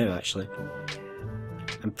just do it now actually.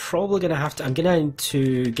 I'm probably gonna have to. I'm gonna need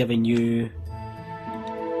to give a new.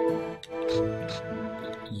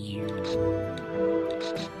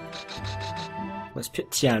 Let's put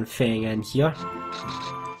Tianfeng in here.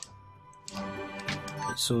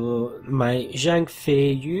 So my Zhang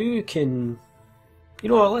Fei, you can. You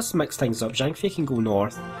know what? Let's mix things up. Zhang Fei can go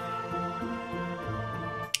north,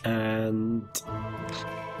 and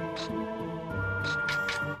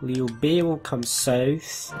Liu Bei will come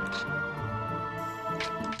south.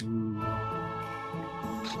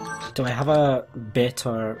 Do I have a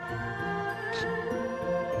better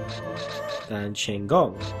than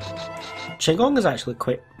Shenggong? Shenggong is actually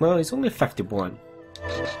quite well. He's only 51.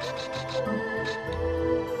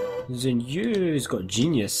 Zhen Yu's got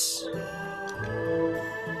genius.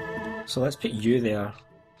 So let's put you there.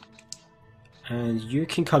 And you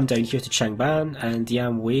can come down here to Changban and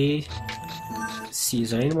Dian Wei. Let's see,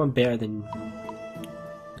 is there anyone better than...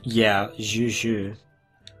 Yeah, Zhu,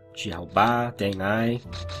 Jiaoba, Deng Ai.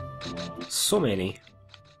 So many.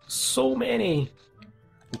 So many!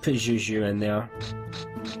 We'll put Zhu in there.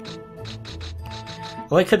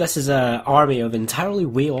 I like how this is an army of entirely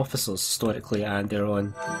Wei officers historically, and they're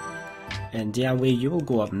on. And Dian Wei, you will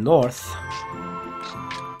go up north.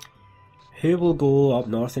 Who will go up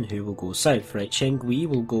north and who will go south? Right, Cheng Gui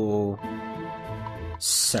will go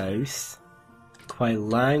south. Kuai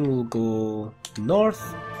Lang will go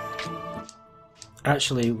north.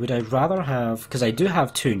 Actually, would I rather have... Because I do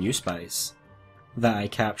have 2 new spies that I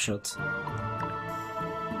captured.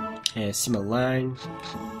 Sima Lang,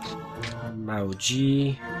 Mao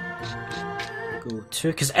Ji, go to...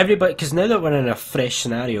 Because everybody... Because now that we're in a fresh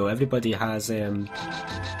scenario, everybody has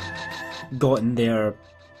gotten their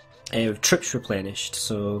troops replenished,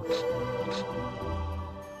 so...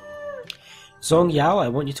 Zhong Yao, I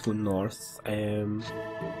want you to go north.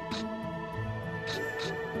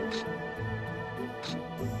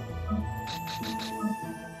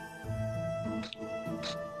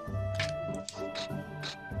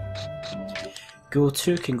 Go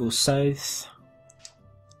 2 can go south.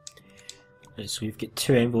 Right, so we've got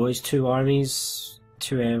 2 envoys, 2 armies,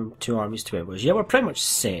 2 armies, 2 envoys. Yeah, we're pretty much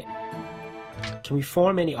set. Can we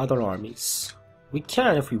form any other armies? We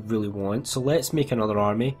can if we really want, so let's make another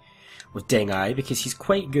army with Deng Ai, because he's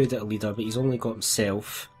quite good at a leader, but he's only got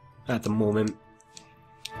himself at the moment.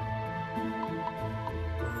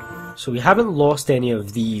 So we haven't lost any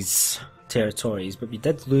of these territories, but we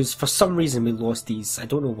did lose, for some reason we lost these, I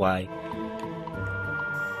don't know why.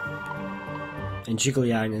 And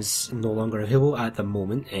Zhuge is no longer available at the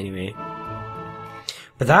moment, anyway.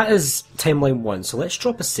 But that is timeline 1, so let's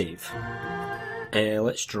drop a save.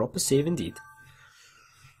 Let's drop a save indeed.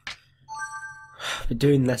 Been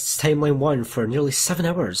doing this timeline 1 for nearly 7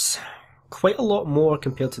 hours. Quite a lot more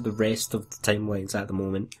compared to the rest of the timelines at the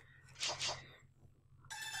moment.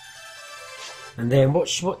 And then what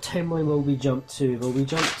timeline will we jump to? Will we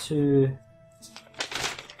jump to...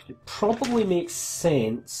 It probably makes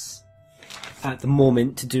sense at the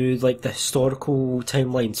moment to do like the historical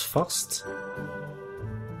timelines first.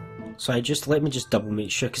 So let me just double make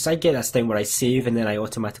sure, because I get this thing where I save and then I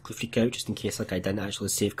automatically freak out just in case like I didn't actually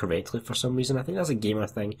save correctly for some reason. I think that's a gamer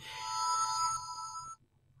thing.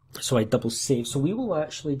 So I double save. So we will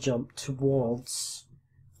actually jump towards,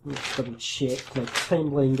 let's double check my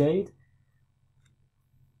timeline guide.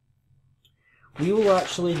 We will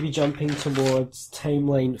actually be jumping towards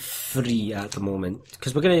timeline 3 at the moment,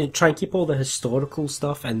 because we're going to try and keep all the historical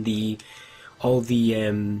stuff and all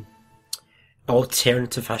the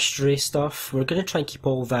alternative history stuff. We're going to try and keep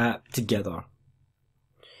all that together.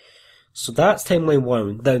 So that's timeline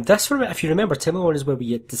 1. Now this one, if you remember, timeline 1 is where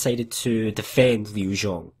we decided to defend Liu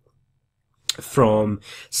Zhong from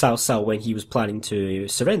Cao Cao when he was planning to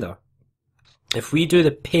surrender. If we do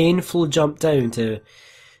the painful jump down to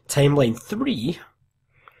timeline 3,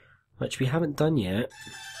 which we haven't done yet,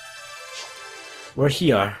 we're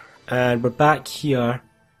here, and we're back here,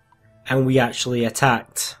 and we actually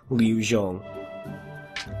attacked Liu Zhong.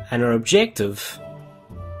 And our objective,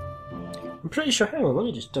 I'm pretty sure, hang on, let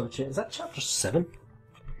me just double check, is that chapter 7?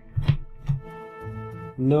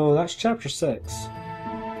 No, that's chapter 6.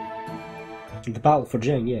 The battle for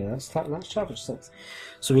Jiang, yeah, that's chapter 6.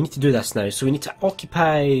 So we need to do this now, so we need to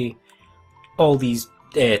occupy all these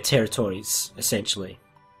territories, essentially.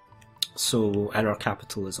 So, and our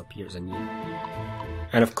capital is up here, isn't it?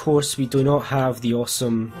 And of course we do not have the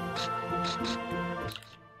awesome...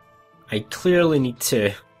 I clearly need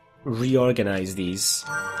to reorganize these.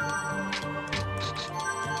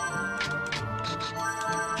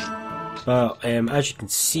 But as you can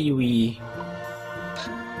see, we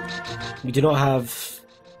do not have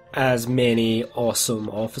as many awesome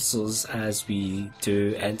officers as we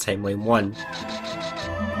do in timeline 1.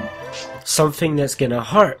 Something that's gonna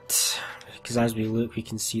hurt, because as we look we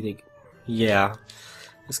can see that, yeah,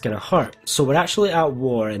 it's gonna hurt. So we're actually at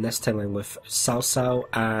war in this timeline with Cao Cao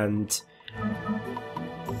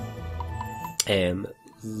and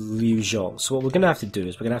Liu Zhong. So what we're gonna have to do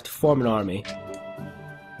is we're gonna have to form an army,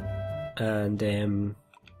 and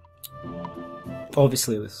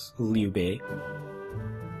obviously with Liu Bei,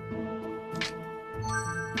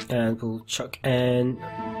 and we'll chuck in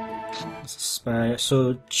spy.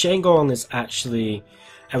 So Xiang Yang is actually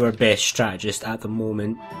our best strategist at the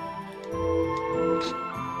moment,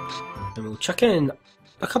 and we'll chuck in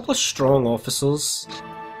a couple of strong officers.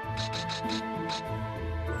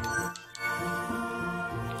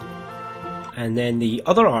 And then the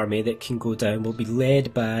other army that can go down will be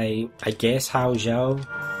led by, I guess, Cao Cao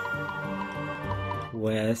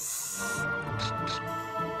with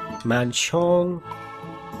Manchong,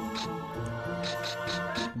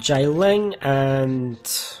 Jialing, and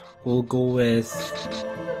we'll go with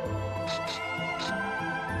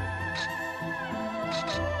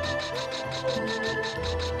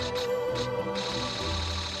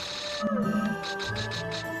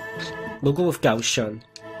Gaoshan.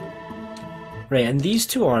 Right, and these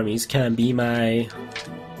two armies can be my...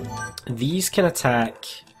 These can attack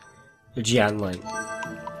Jianling.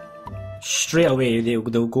 Straight away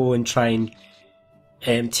they'll go and try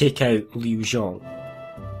and take out Liu Zhong.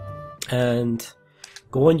 And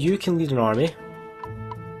go on, you can lead an army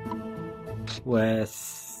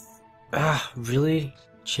with... really?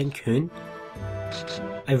 Chen Kun?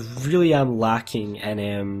 I really am lacking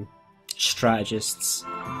in strategists.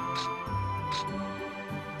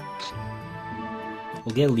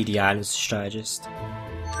 We'll get Li Dian as a strategist.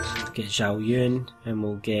 We'll get Zhao Yun, and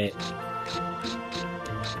we'll get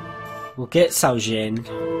Cao Zhen,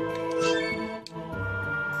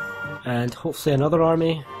 and hopefully another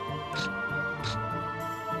army.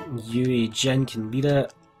 Yue Jin can lead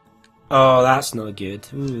it. Oh, that's not good.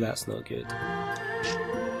 Ooh, that's not good.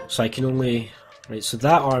 So I can only... Right, so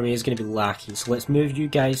that army is going to be lacking. So let's move you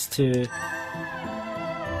guys to...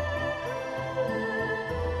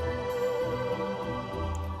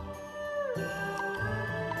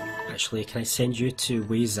 Actually, can I send you to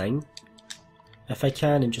Weizing? If I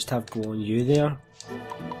can, and just have Go on you there.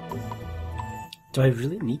 Do I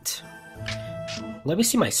really need... Let me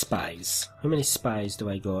see my spies. How many spies do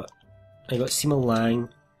I got? I got Sima Lang,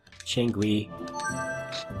 Cheng Gui.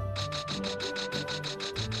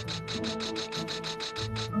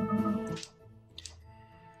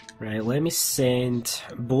 Right, let me send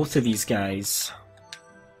both of these guys.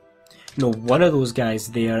 No, one of those guys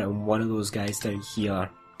there and one of those guys down here.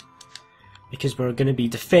 Because we're going to be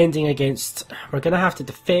defending against... We're going to have to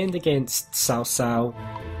defend against Cao Cao.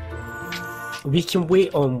 We can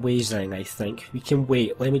wait on Weizing, I think. We can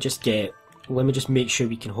wait. Let me just make sure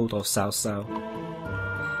we can hold off Cao Cao.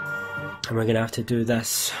 And we're going to have to do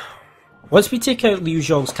this. Once we take out Liu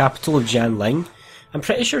Zhong's capital of Jianling, I'm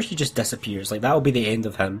pretty sure he just disappears. Like, that'll be the end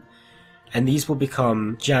of him. And these will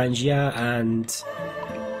become... Jiang Xia and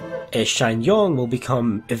Xiang Yang will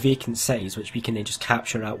become vacant cities, which we can then just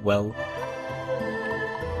capture at will.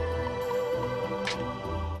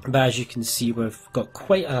 But as you can see, we've got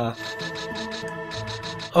quite a...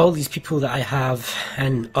 all these people that I have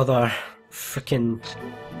in other frickin'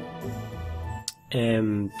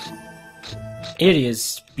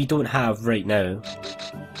 areas we don't have right now.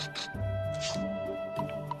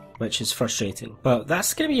 Which is frustrating. But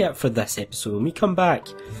that's going to be it for this episode. When we come back,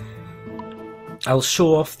 I'll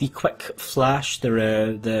show off the quick flash,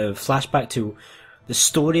 the flashback to the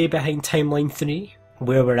story behind Timeline 3,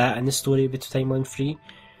 where we're at in the story of Timeline 3.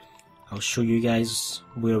 I'll show you guys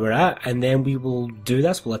where we're at, and then we will do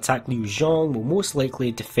this. We'll attack Liu Zhong. We'll most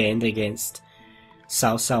likely defend against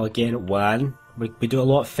Cao Cao again at Wan. We do a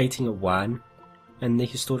lot of fighting at Wan in the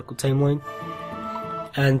historical timeline,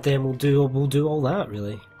 and then we'll do all that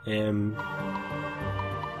really.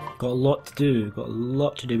 Got a lot to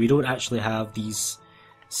do. We don't actually have these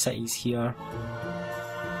cities here.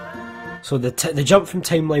 So the jump from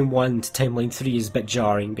Timeline 1 to Timeline 3 is a bit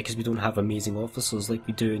jarring because we don't have amazing officers like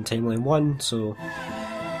we do in Timeline 1, so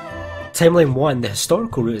Timeline 1, the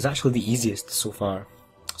historical route, is actually the easiest so far.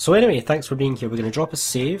 So anyway, thanks for being here. We're going to drop a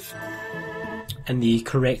save in the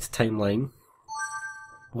correct timeline,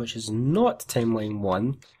 which is not Timeline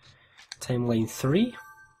 1, Timeline 3.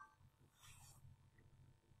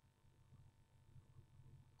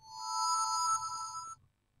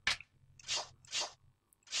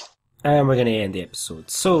 And we're going to end the episode.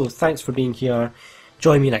 So, thanks for being here.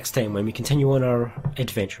 Join me next time when we continue on our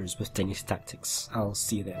adventures with Dynasty Tactics. I'll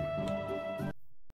see you then.